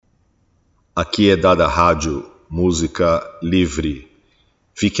Aqui é dada rádio, música livre.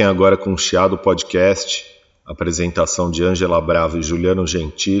 Fiquem agora com o Chiado Podcast, apresentação de Ângela Bravo e Juliano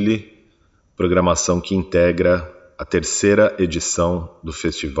Gentili, programação que integra a terceira edição do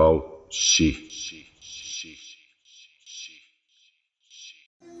Festival Chi.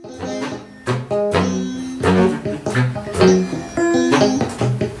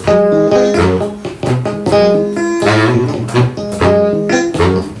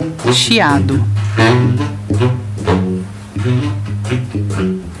 Chiado.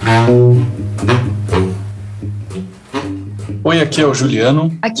 Oi, aqui é o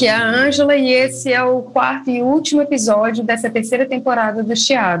Juliano. Aqui é a Ângela e esse é o quarto e último episódio dessa terceira temporada do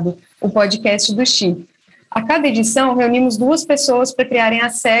Chiado, o podcast do Chi. A cada edição, reunimos duas pessoas para criarem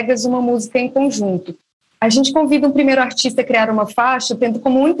às cegas uma música em conjunto. A gente convida um primeiro artista a criar uma faixa, tendo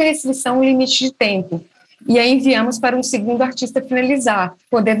como única restrição o limite de tempo. E aí enviamos para um segundo artista finalizar,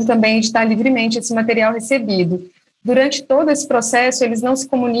 podendo também editar livremente esse material recebido. Durante todo esse processo, eles não se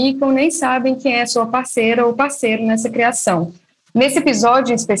comunicam nem sabem quem é sua parceira ou parceiro nessa criação. Nesse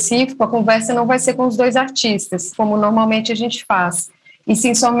episódio em específico, a conversa não vai ser com os dois artistas, como normalmente a gente faz, e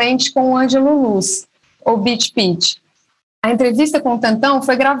sim somente com o Ângelo Luz, ou Beat Pitch. A entrevista com o Tantão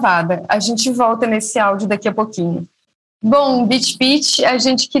foi gravada, a gente volta nesse áudio daqui a pouquinho. Bom, Beat Pitch, a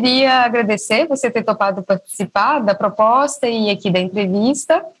gente queria agradecer você ter topado participar da proposta e aqui da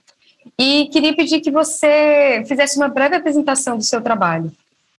entrevista, e queria pedir que você fizesse uma breve apresentação do seu trabalho.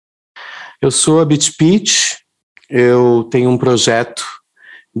 Eu sou a Beat Pitch, eu tenho um projeto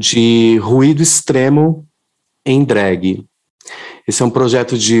de ruído extremo em drag. Esse é um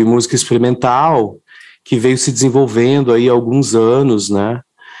projeto de música experimental que veio se desenvolvendo aí há alguns anos, né?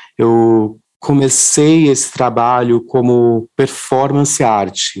 Eu comecei esse trabalho como performance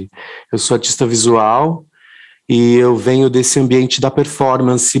arte. Eu sou artista visual e eu venho desse ambiente da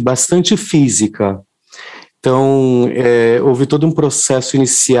performance bastante física. Então, houve todo um processo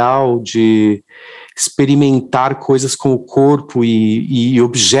inicial de experimentar coisas com o corpo e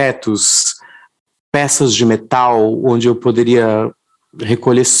objetos, peças de metal, onde eu poderia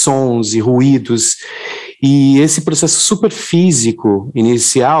recolher sons e ruídos. E esse processo super físico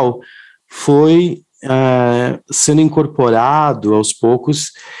inicial foi sendo incorporado aos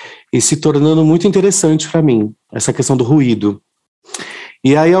poucos e se tornando muito interessante para mim, essa questão do ruído.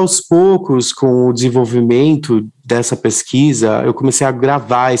 E aí, aos poucos, com o desenvolvimento dessa pesquisa, eu comecei a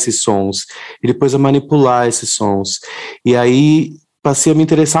gravar esses sons e depois a manipular esses sons. E aí, passei a me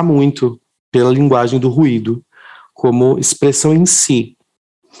interessar muito pela linguagem do ruído como expressão em si.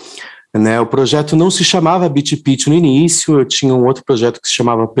 Né, o projeto não se chamava Beat Pitch no início, eu tinha um outro projeto que se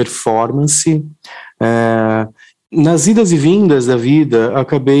chamava Performance. Nas idas e vindas da vida,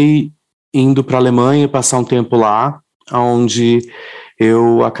 acabei indo para a Alemanha, passar um tempo lá, onde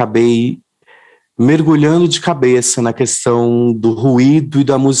eu acabei mergulhando de cabeça na questão do ruído e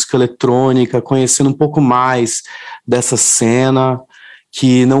da música eletrônica, conhecendo um pouco mais dessa cena,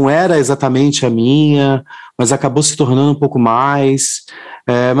 que não era exatamente a minha, mas acabou se tornando um pouco mais,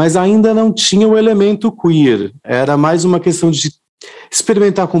 mas ainda não tinha o elemento queer, era mais uma questão de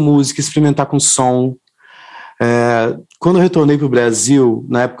experimentar com música, experimentar com som. Quando eu retornei para o Brasil,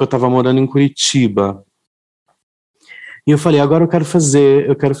 na época eu estava morando em Curitiba, e eu falei, agora eu quero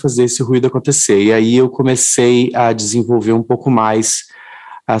fazer esse ruído acontecer, e aí eu comecei a desenvolver um pouco mais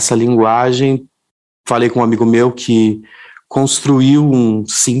essa linguagem. Falei com um amigo meu que construiu um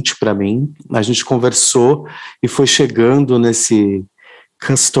synth para mim, a gente conversou e foi chegando nesse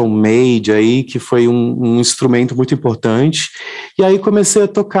custom made aí, que foi um instrumento muito importante, e aí comecei a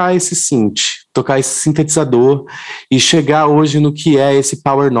tocar esse synth, tocar esse sintetizador e chegar hoje no que é esse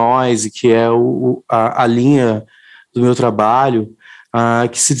power noise, que é a linha do meu trabalho,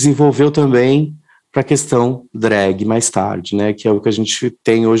 que se desenvolveu também para a questão drag mais tarde, né, que é o que a gente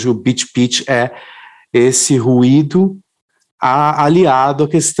tem hoje. O Beat Pitch é esse ruído aliado à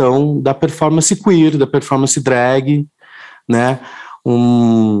questão da performance queer, da performance drag, né,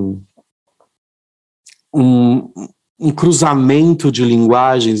 um cruzamento de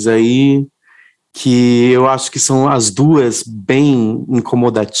linguagens aí que eu acho que são as duas bem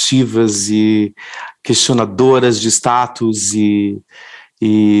incomodativas e questionadoras de status, e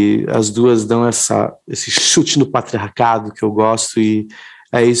as duas dão esse chute no patriarcado que eu gosto, e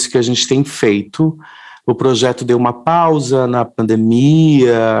é isso que a gente tem feito. O projeto deu uma pausa na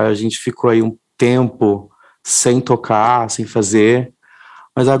pandemia, a gente ficou aí um tempo sem tocar, sem fazer,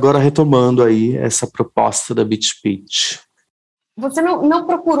 mas agora retomando aí essa proposta da Beat Pitch. Você não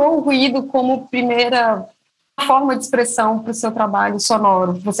procurou o ruído como primeira forma de expressão para o seu trabalho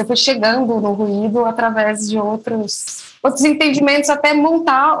sonoro? Você foi chegando no ruído através de outros outros entendimentos, até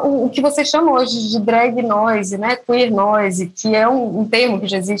montar o que você chama hoje de drag noise, né, queer noise, que é um termo que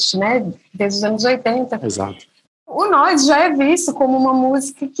já existe, né, desde os anos 80. Exato. O noise já é visto como uma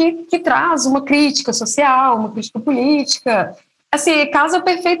música que traz uma crítica social, uma crítica política. Assim, casa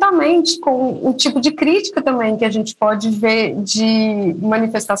perfeitamente com o tipo de crítica também que a gente pode ver de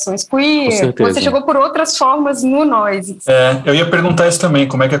manifestações queer. Com certeza. Você chegou por outras formas no noise. Eu ia perguntar isso também,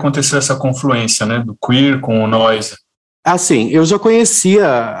 como é que aconteceu essa confluência, né, do queer com o noise? Assim, eu já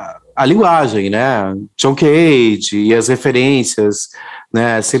conhecia a linguagem, né, John Cage e as referências,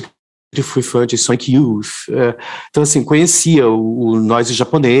 né, sempre fui fã de Sonic Youth, então assim, conhecia o noise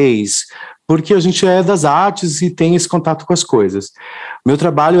japonês, porque a gente é das artes e tem esse contato com as coisas. Meu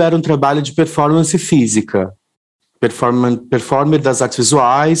trabalho era um trabalho de performance física, performer das artes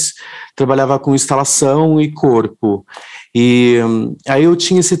visuais, trabalhava com instalação e corpo. E aí eu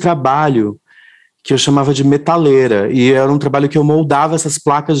tinha esse trabalho que eu chamava de metaleira, e era um trabalho que eu moldava essas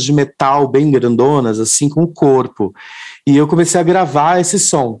placas de metal bem grandonas, assim, com o corpo. E eu comecei a gravar esse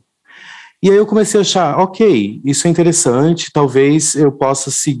som. E aí eu comecei a achar, ok, isso é interessante, talvez eu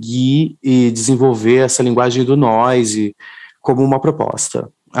possa seguir e desenvolver essa linguagem do noise como uma proposta.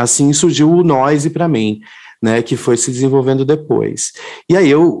 Assim surgiu o noise para mim, né, que foi se desenvolvendo depois. E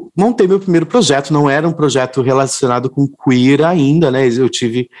aí eu montei meu primeiro projeto, não era um projeto relacionado com queer ainda, né, eu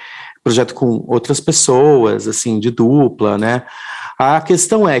tive projeto com outras pessoas, assim, de dupla, né. A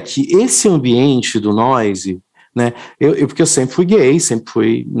questão é que esse ambiente do noise, né, porque eu sempre fui gay, sempre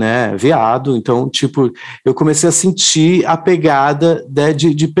fui, né, viado, então, tipo, eu comecei a sentir a pegada, né,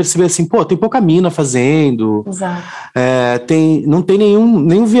 de perceber assim, pô, tem pouca mina fazendo, não tem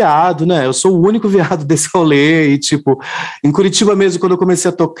nenhum viado, né, eu sou o único viado desse rolê, e tipo, em Curitiba mesmo, quando eu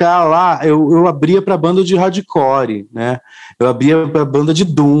comecei a tocar lá, eu abria pra banda de hardcore, né, eu abria pra banda de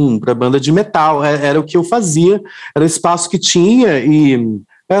doom, pra banda de metal, era o que eu fazia, era o espaço que tinha, e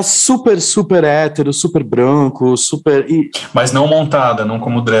é super, super hétero, super branco, super... Mas não montada, não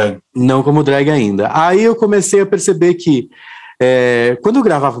como drag. Não como drag ainda. Aí eu comecei a perceber que, quando eu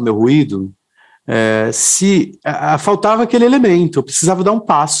gravava o meu ruído, faltava aquele elemento, eu precisava dar um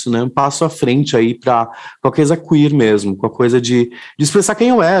passo, né, um passo à frente aí para com a coisa queer mesmo, com a coisa de expressar quem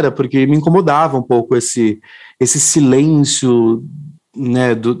eu era, porque me incomodava um pouco esse silêncio,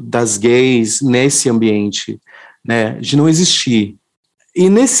 né, das gays nesse ambiente, né, de não existir. E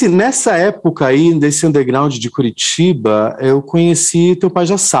nessa época aí, desse underground de Curitiba, eu conheci Teu Pai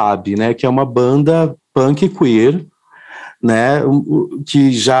Já Sabe, né, que é uma banda punk queer, né,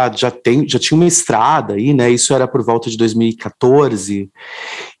 que já tinha uma estrada aí, né, isso era por volta de 2014,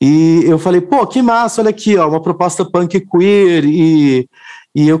 e eu falei, pô, que massa, olha aqui, ó, uma proposta punk queer, e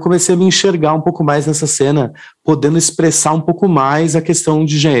eu comecei a me enxergar um pouco mais nessa cena, podendo expressar um pouco mais a questão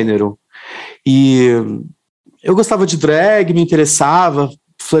de gênero. E eu gostava de drag, me interessava,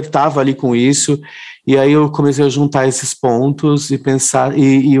 flertava ali com isso, e aí eu comecei a juntar esses pontos e pensar,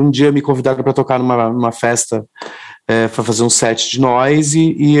 e um dia me convidaram para tocar numa festa, para fazer um set de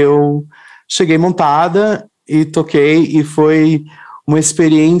noise, e eu cheguei montada e toquei, e foi uma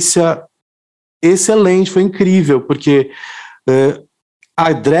experiência excelente, foi incrível, porque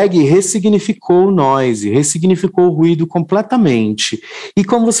a drag ressignificou o noise, ressignificou o ruído completamente, e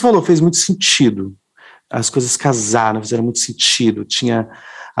como você falou, fez muito sentido. As coisas casaram, fizeram muito sentido,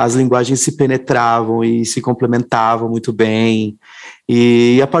 as linguagens se penetravam e se complementavam muito bem,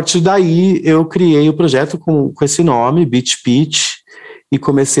 e a partir daí eu criei o projeto com esse nome, Beach Pitch, e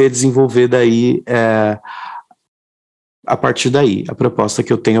comecei a desenvolver daí, a partir daí, a proposta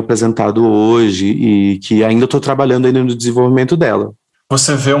que eu tenho apresentado hoje e que ainda estou trabalhando ainda no desenvolvimento dela.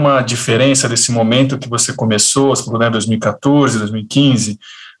 Você vê uma diferença desse momento que você começou, você falou, né, 2014, 2015,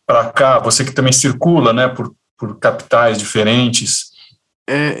 para cá, você que também circula, né, por capitais diferentes?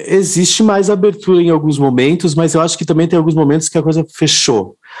 Existe mais abertura em alguns momentos, mas eu acho que também tem alguns momentos que a coisa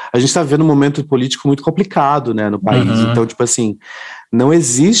fechou. A gente está vivendo um momento político muito complicado, né, no país, então, tipo assim, não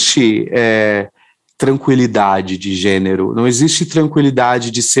existe tranquilidade de gênero, não existe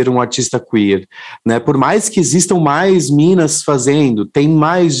tranquilidade de ser um artista queer, né, por mais que existam mais minas fazendo, tem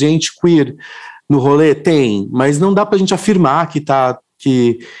mais gente queer no rolê, tem, mas não dá pra gente afirmar que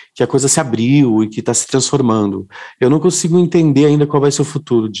a coisa se abriu e que está se transformando. Eu não consigo entender ainda qual vai ser o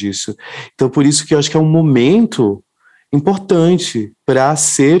futuro disso. Então, por isso que eu acho que é um momento importante para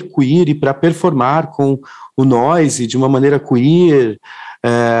ser queer e para performar com o noise de uma maneira queer,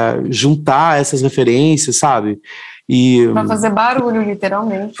 juntar essas referências, sabe? Para fazer barulho,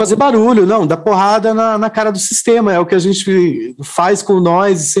 literalmente. Fazer barulho, não, dar porrada na cara do sistema, é o que a gente faz com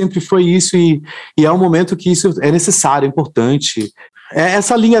nós, sempre foi isso, e é um momento que isso é necessário, é importante. É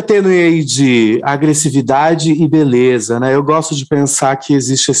essa linha tênue aí de agressividade e beleza, né? Eu gosto de pensar que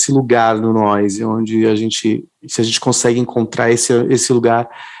existe esse lugar no noise, onde se a gente consegue encontrar esse lugar,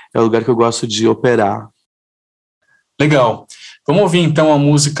 é o lugar que eu gosto de operar. Legal. Vamos ouvir então a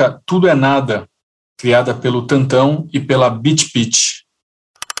música Tudo é Nada, criada pelo Tantão e pela Beat Pitch.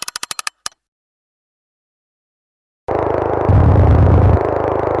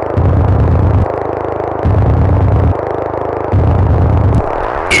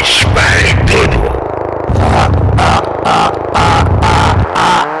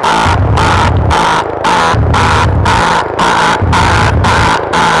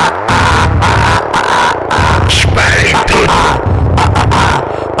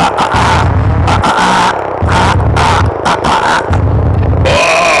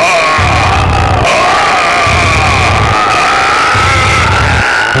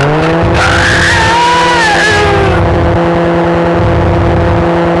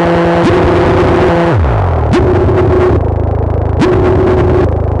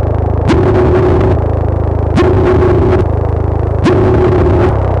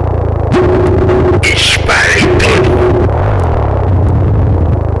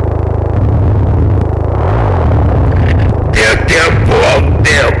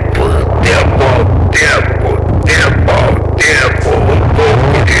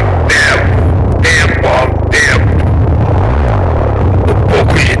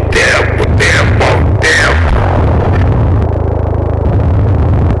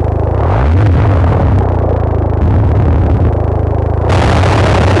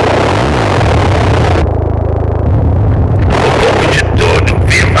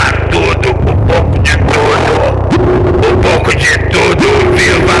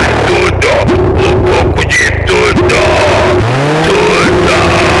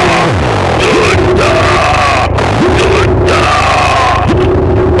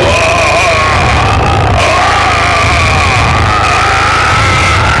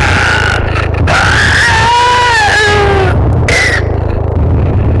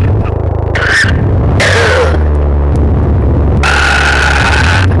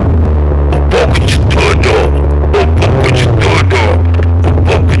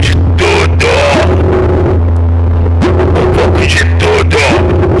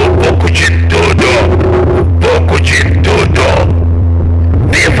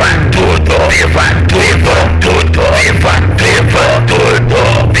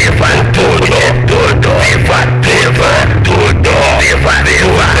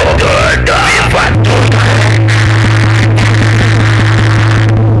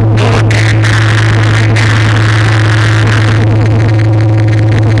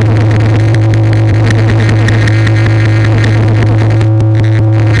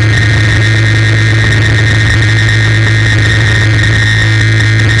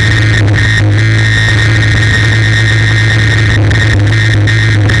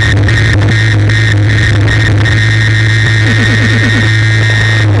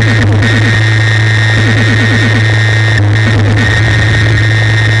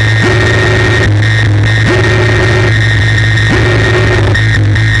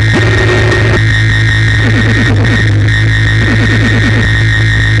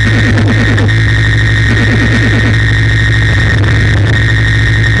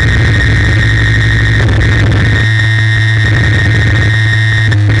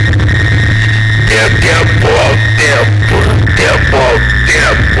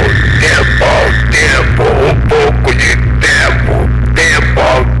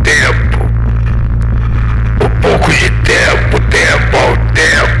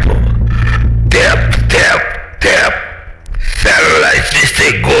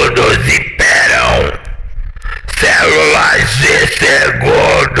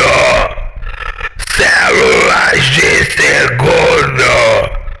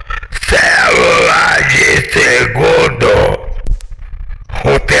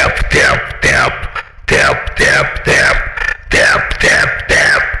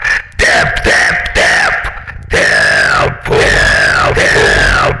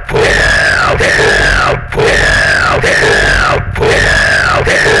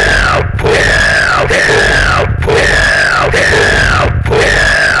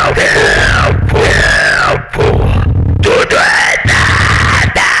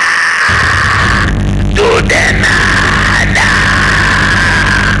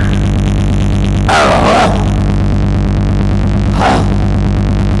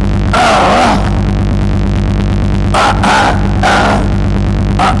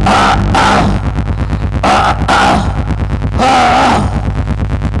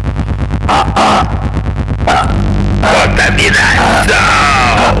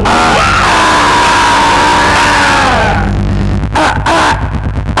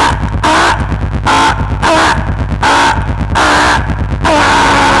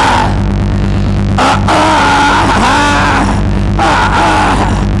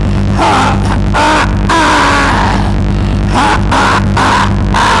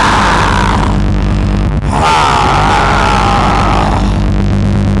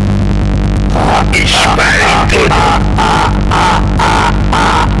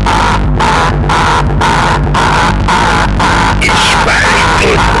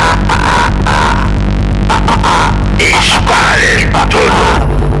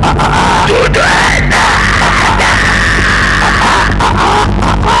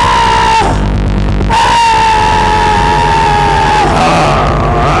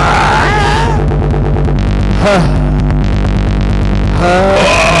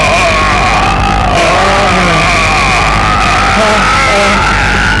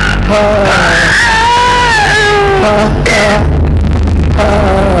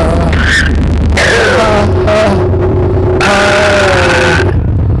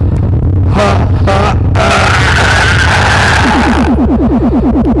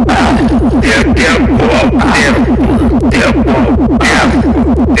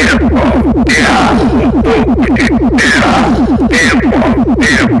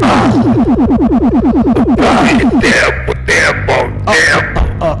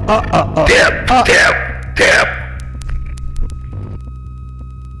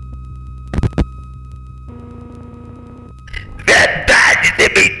 Verdade de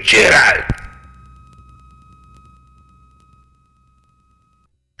mentira.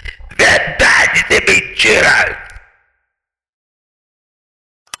 Verdade de mentira.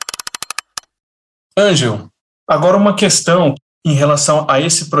 Ângelo, agora uma questão em relação a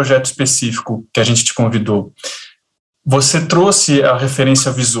esse projeto específico que a gente te convidou. Você trouxe a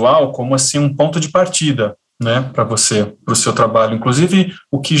referência visual como assim um ponto de partida, né, para você, para o seu trabalho, inclusive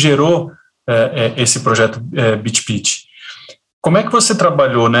o que gerou esse projeto Beat Pitch. Como é que você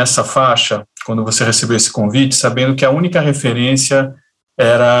trabalhou nessa faixa, quando você recebeu esse convite, sabendo que a única referência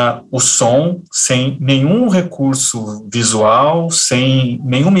era o som, sem nenhum recurso visual, sem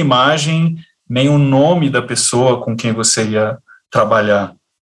nenhuma imagem, nem o nome da pessoa com quem você ia trabalhar?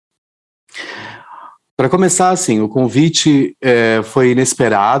 Para começar, assim, o convite foi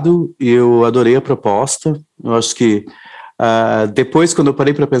inesperado e eu adorei a proposta. Eu acho que depois, quando eu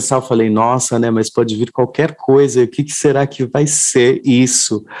parei para pensar, eu falei, nossa, né, mas pode vir qualquer coisa, o que será que vai ser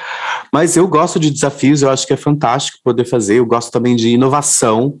isso? Mas eu gosto de desafios, eu acho que é fantástico poder fazer, eu gosto também de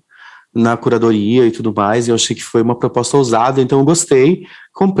inovação na curadoria e tudo mais, eu achei que foi uma proposta ousada, então eu gostei,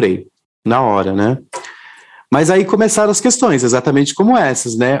 comprei na hora, né? Mas aí começaram as questões, exatamente como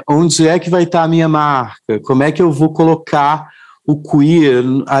essas, né? Onde é que vai estar a minha marca? Como é que eu vou colocar o queer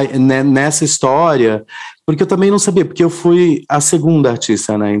nessa história? Porque eu também não sabia, porque eu fui a segunda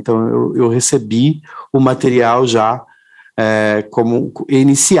artista, né? Então eu recebi o material já como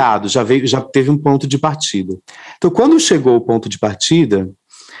iniciado, já teve um ponto de partida. Então quando chegou o ponto de partida,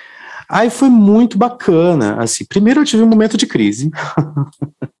 aí foi muito bacana, assim, primeiro eu tive um momento de crise,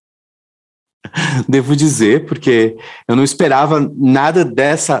 devo dizer, porque eu não esperava nada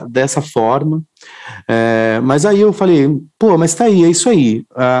dessa forma, mas aí eu falei, pô, mas tá aí, é isso aí,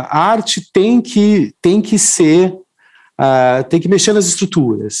 a arte tem que ser, tem que mexer nas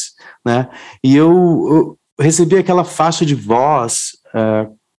estruturas, né, e eu recebi aquela faixa de voz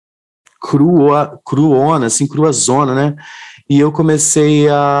cruona, assim, cruazona, né, e eu comecei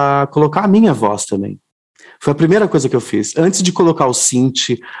a colocar a minha voz também. Foi a primeira coisa que eu fiz. Antes de colocar o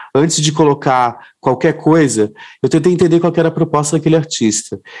synth, antes de colocar qualquer coisa, eu tentei entender qual era a proposta daquele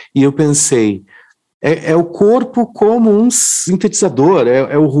artista. E eu pensei, é o corpo como um sintetizador,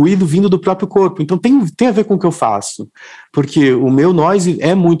 é o ruído vindo do próprio corpo. Então tem a ver com o que eu faço. Porque o meu noise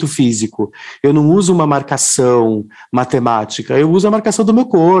é muito físico. Eu não uso uma marcação matemática, eu uso a marcação do meu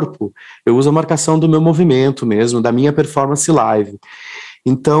corpo. Eu uso a marcação do meu movimento mesmo, da minha performance live.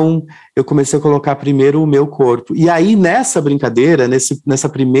 Então, eu comecei a colocar primeiro o meu corpo. E aí, nessa brincadeira, nesse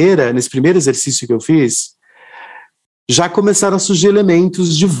primeiro exercício que eu fiz, já começaram a surgir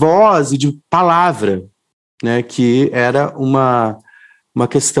elementos de voz e de palavra, né, que era uma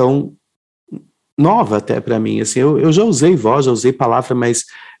questão nova até para mim. Assim, eu já usei voz, já usei palavra, mas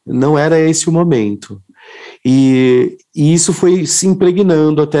não era esse o momento. E isso foi se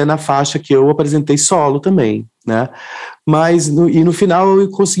impregnando até na faixa que eu apresentei solo também, né? Mas no final eu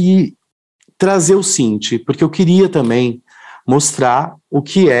consegui trazer o synth, porque eu queria também mostrar o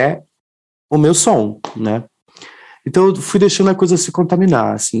que é o meu som, né? Então eu fui deixando a coisa se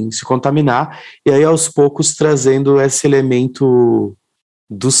contaminar, e aí aos poucos trazendo esse elemento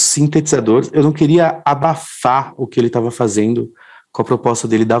do sintetizador. Eu não queria abafar o que ele estava fazendo com a proposta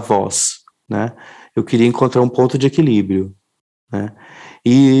dele da voz, né? Eu queria encontrar um ponto de equilíbrio, né?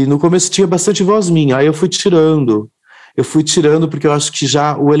 E no começo tinha bastante voz minha, aí eu fui tirando porque eu acho que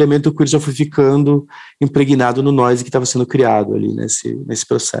já o elemento queer já foi ficando impregnado no noise que estava sendo criado ali nesse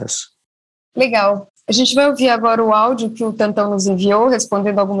processo. Legal. A gente vai ouvir agora o áudio que o Tantão nos enviou,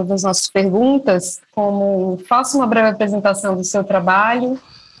 respondendo algumas das nossas perguntas, como faça uma breve apresentação do seu trabalho.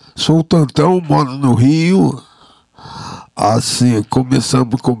 Sou o Tantão, moro no Rio. Assim, comecei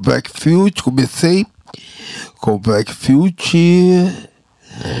com Backfield,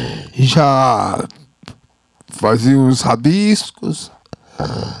 já fazia uns rabiscos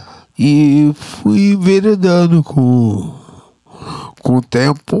e fui enveredando com o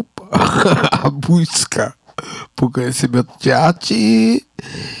tempo a busca por conhecimento de arte e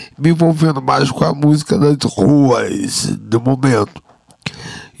me envolvendo mais com a música das ruas do momento.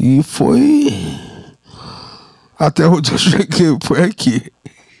 E foi até onde eu cheguei, foi aqui.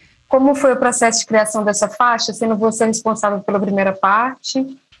 Como foi o processo de criação dessa faixa, sendo você responsável pela primeira parte?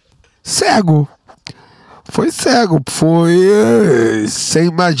 Cego. Foi cego. Foi sem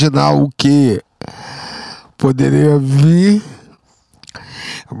imaginar o que poderia vir,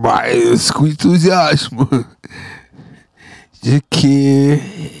 mas com entusiasmo de que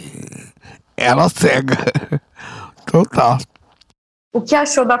ela cega. Total. O que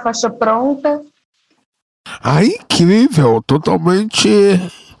achou da faixa pronta? Ah, incrível, totalmente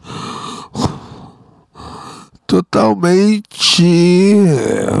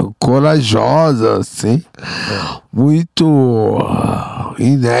corajosa, assim, muito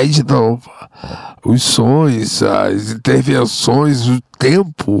inédito. Os sons, as intervenções, o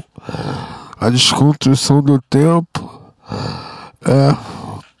tempo, a desconstrução do tempo,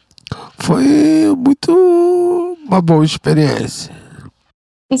 foi muito uma boa experiência.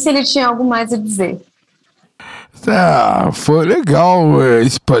 E se ele tinha algo mais a dizer? Foi legal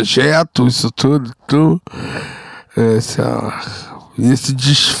esse projeto, isso tudo, esse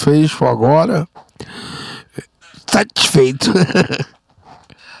desfecho agora, satisfeito.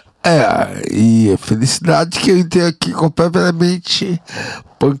 E a felicidade que eu tenho aqui completamente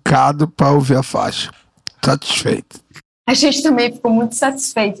pancado para ouvir a faixa. Satisfeito. A gente também ficou muito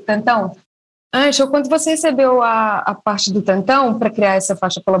satisfeito, Tantão. Ângelo, quando você recebeu a parte do Tantão para criar essa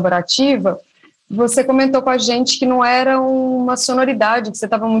faixa colaborativa, você comentou com a gente que não era uma sonoridade que você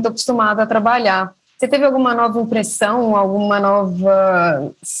estava muito acostumado a trabalhar. Você teve alguma nova impressão, alguma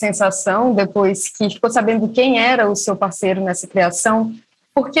nova sensação depois que ficou sabendo quem era o seu parceiro nessa criação?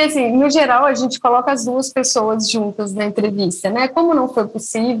 Porque, assim, no geral, a gente coloca as duas pessoas juntas na entrevista, né? Como não foi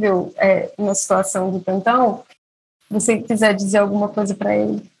possível na situação do Tantão, você quiser dizer alguma coisa para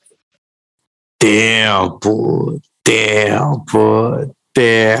ele? Tempo.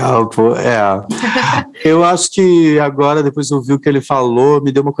 Eu acho que agora, depois de ouvir o que ele falou,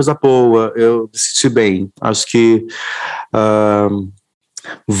 me deu uma coisa boa, eu me senti bem. Acho que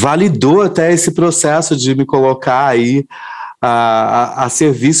validou até esse processo de me colocar aí a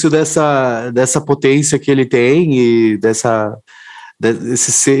serviço dessa potência que ele tem e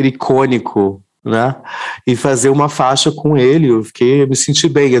desse ser icônico, né? E fazer uma faixa com ele, eu me senti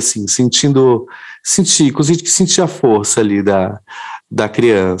bem, assim, inclusive senti a força ali da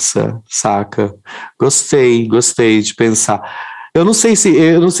criança, saca? Gostei de pensar. Eu não sei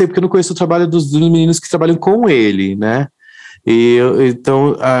porque eu não conheço o trabalho dos meninos que trabalham com ele, né?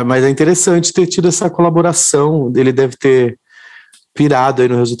 Então, mas é interessante ter tido essa colaboração. Ele deve ter pirado aí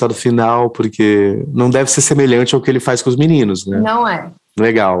no resultado final, porque não deve ser semelhante ao que ele faz com os meninos, né? Não é.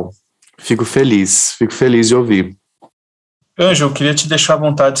 Legal. Fico feliz de ouvir. Ângelo, eu queria te deixar à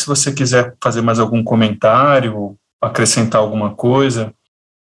vontade se você quiser fazer mais algum comentário, acrescentar alguma coisa.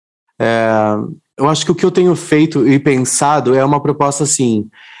 Eu acho que o que eu tenho feito e pensado é uma proposta assim,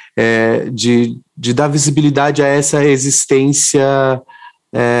 de dar visibilidade a essa existência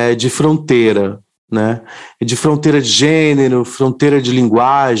de fronteira, né? De fronteira de gênero, fronteira de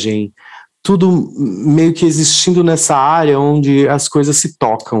linguagem, tudo meio que existindo nessa área onde as coisas se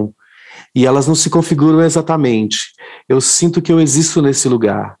tocam e elas não se configuram exatamente. Eu sinto que eu existo nesse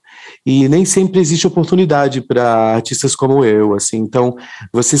lugar. E nem sempre existe oportunidade para artistas como eu, assim. Então,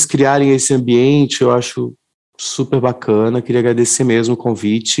 vocês criarem esse ambiente, eu acho super bacana. Queria agradecer mesmo o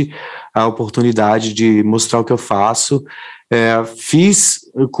convite, a oportunidade de mostrar o que eu faço. Fiz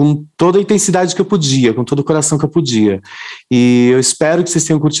com toda a intensidade que eu podia, com todo o coração que eu podia. E eu espero que vocês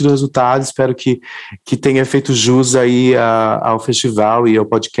tenham curtido o resultado, espero que tenha feito jus aí ao festival e ao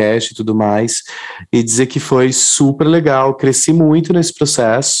podcast e tudo mais. E dizer que foi super legal, cresci muito nesse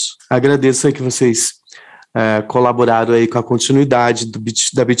processo. Agradeço aí que vocês colaboraram aí com a continuidade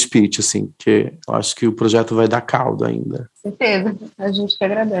da Beat Pitch, assim, que eu acho que o projeto vai dar caldo ainda. Certeza, a gente que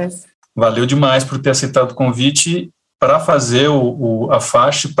agradece. Valeu demais por ter aceitado o convite para fazer a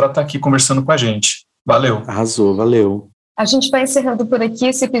faixa e para estar aqui conversando com a gente. Valeu. Arrasou, valeu. A gente vai encerrando por aqui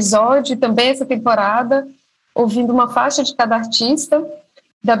esse episódio e também essa temporada, ouvindo uma faixa de cada artista.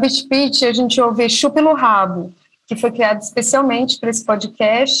 Da Beat Pitch, a gente ouve Chupa no Rabo, que foi criado especialmente para esse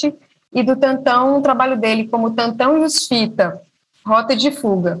podcast, e do Tantão, um trabalho dele como Tantão e os Fita, Rota de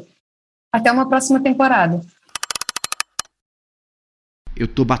Fuga. Até uma próxima temporada. Eu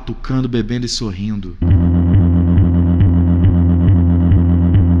tô batucando, bebendo e sorrindo.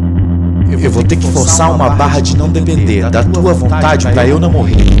 Eu vou ter que forçar uma barra de não depender da tua vontade pra eu não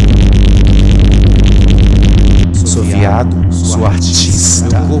morrer. Sou viado, sou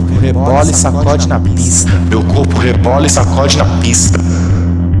artista. Meu corpo rebola e sacode na pista. Meu corpo rebola e sacode na pista.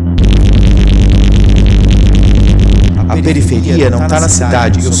 A periferia não tá na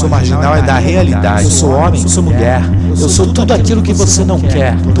cidade, eu sou marginal, é da realidade. Eu sou homem, sou mulher, eu sou tudo aquilo que você não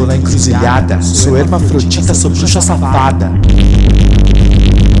quer. Tô na encruzilhada, sou hermafrodita, sou bruxa safada.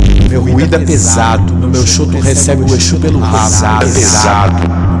 Meu ruído é pesado, no meu show tu recebe o Exu pelo rabo.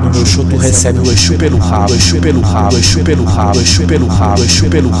 Pesado. No meu show tu recebe o Exu pelo rabo, Exu pelo rabo, Exu pelo rabo, Exu pelo rabo, Exu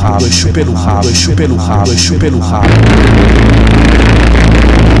pelo rabo, Exu pelo rabo, Exu pelo rabo, Exu pelo rabo.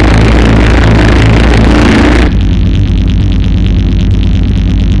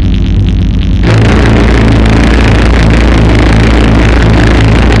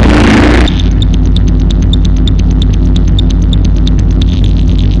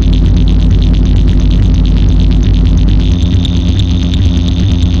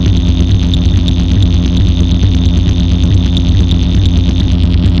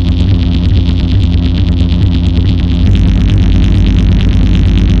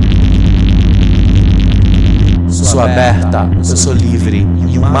 Sou aberta, eu sou livre,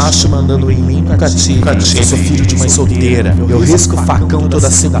 e um macho mandando em mim nunca tive. Eu sou filho de mãe solteira, eu risco facão toda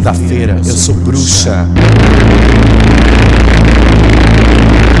segunda-feira. Eu sou bruxa.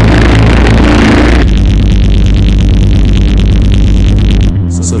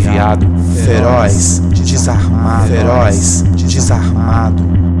 Sou viado, feroz, desarmado, feroz,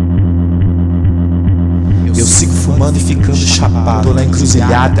 desarmado. Eu sigo fumando e ficando chapado. Tô na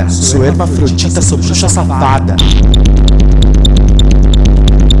encruzilhada, sou hermafrodita, sou bruxa safada.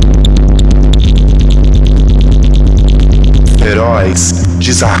 Feroz,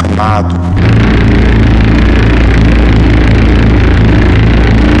 desarmado.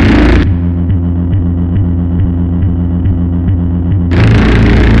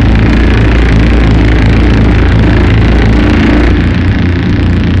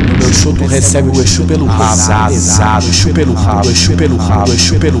 Tu recebe o Exu pelo rabo, pesado, Exu pelo rabo, Exu pelo rabo,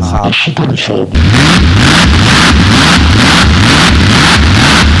 Exu pelo rabo.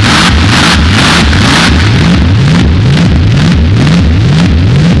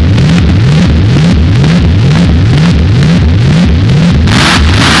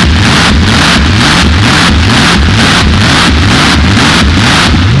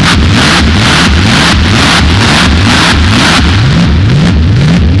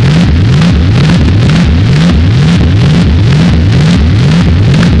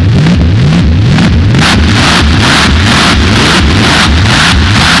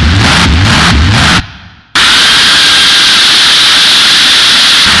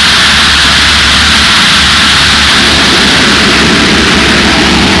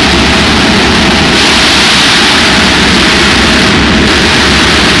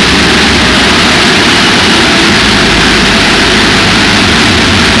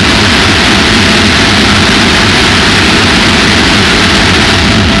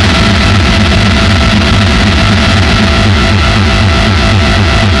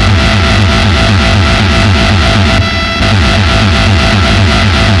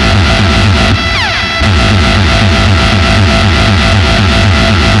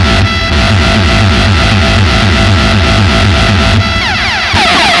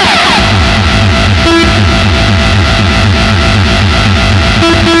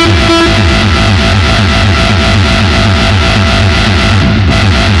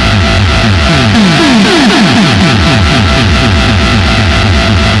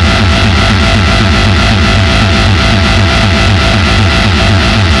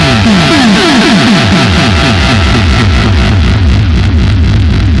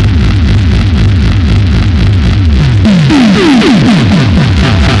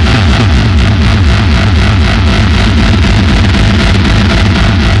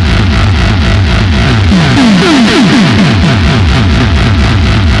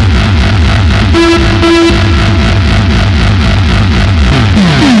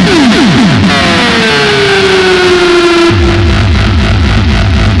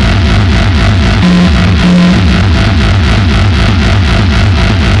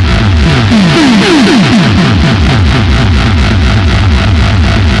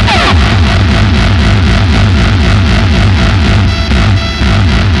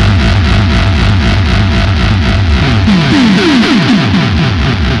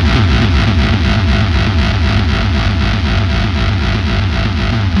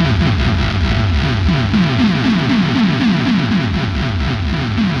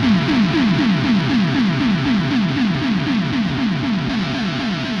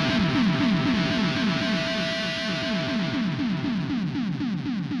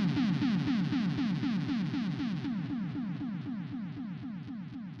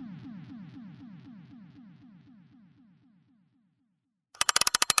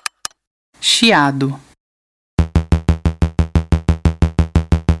 Chiado.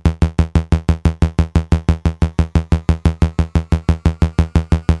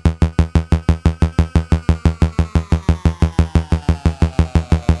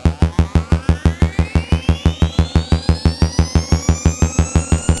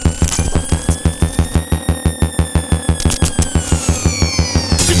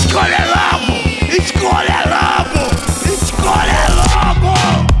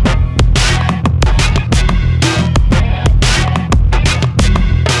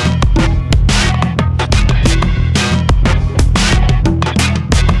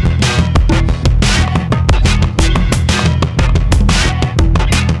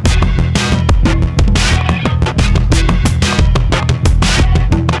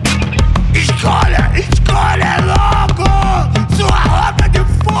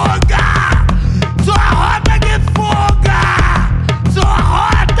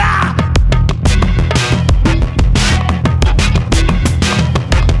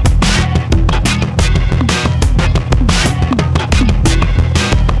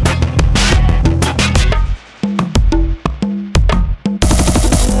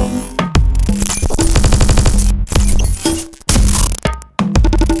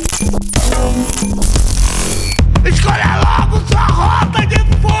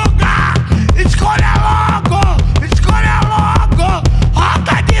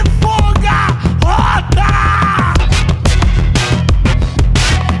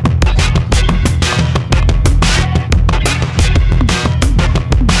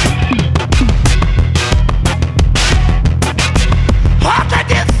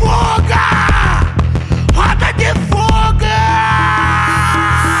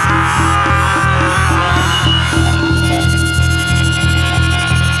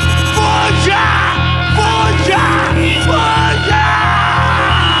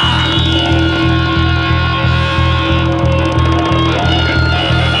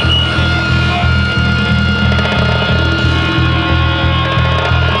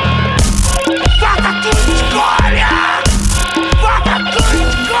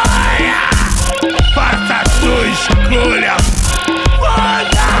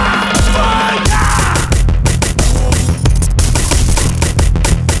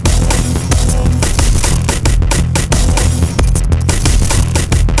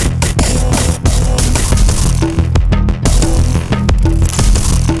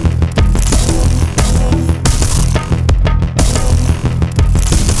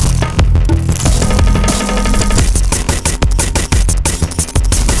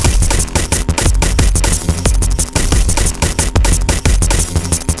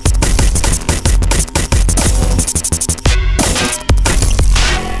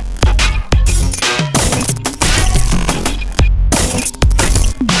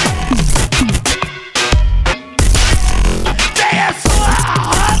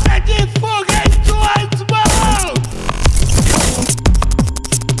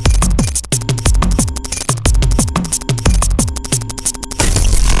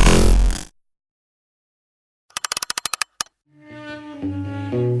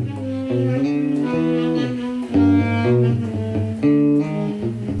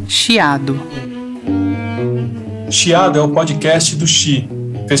 Chiado. Chiado é o podcast do Chi,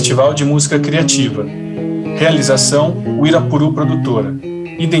 Festival de Música Criativa. Realização, Uirapuru Produtora.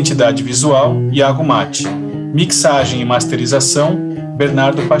 Identidade visual, Iago Mate. Mixagem e masterização,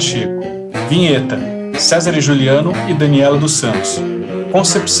 Bernardo Pacheco. Vinheta, César e Juliano e Daniela dos Santos.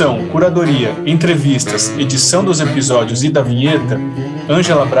 Concepção, curadoria, entrevistas, edição dos episódios e da vinheta,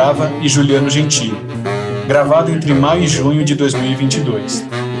 Ângela Brava e Juliano Gentili. Gravado entre maio e junho de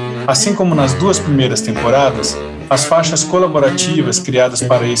 2022. Assim como nas duas primeiras temporadas, as faixas colaborativas criadas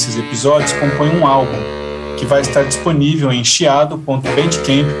para esses episódios compõem um álbum, que vai estar disponível em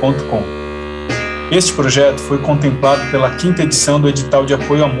chiado.bandcamp.com. Este projeto foi contemplado pela 5ª edição do edital de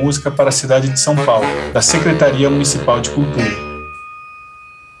apoio à música para a cidade de São Paulo, da Secretaria Municipal de Cultura.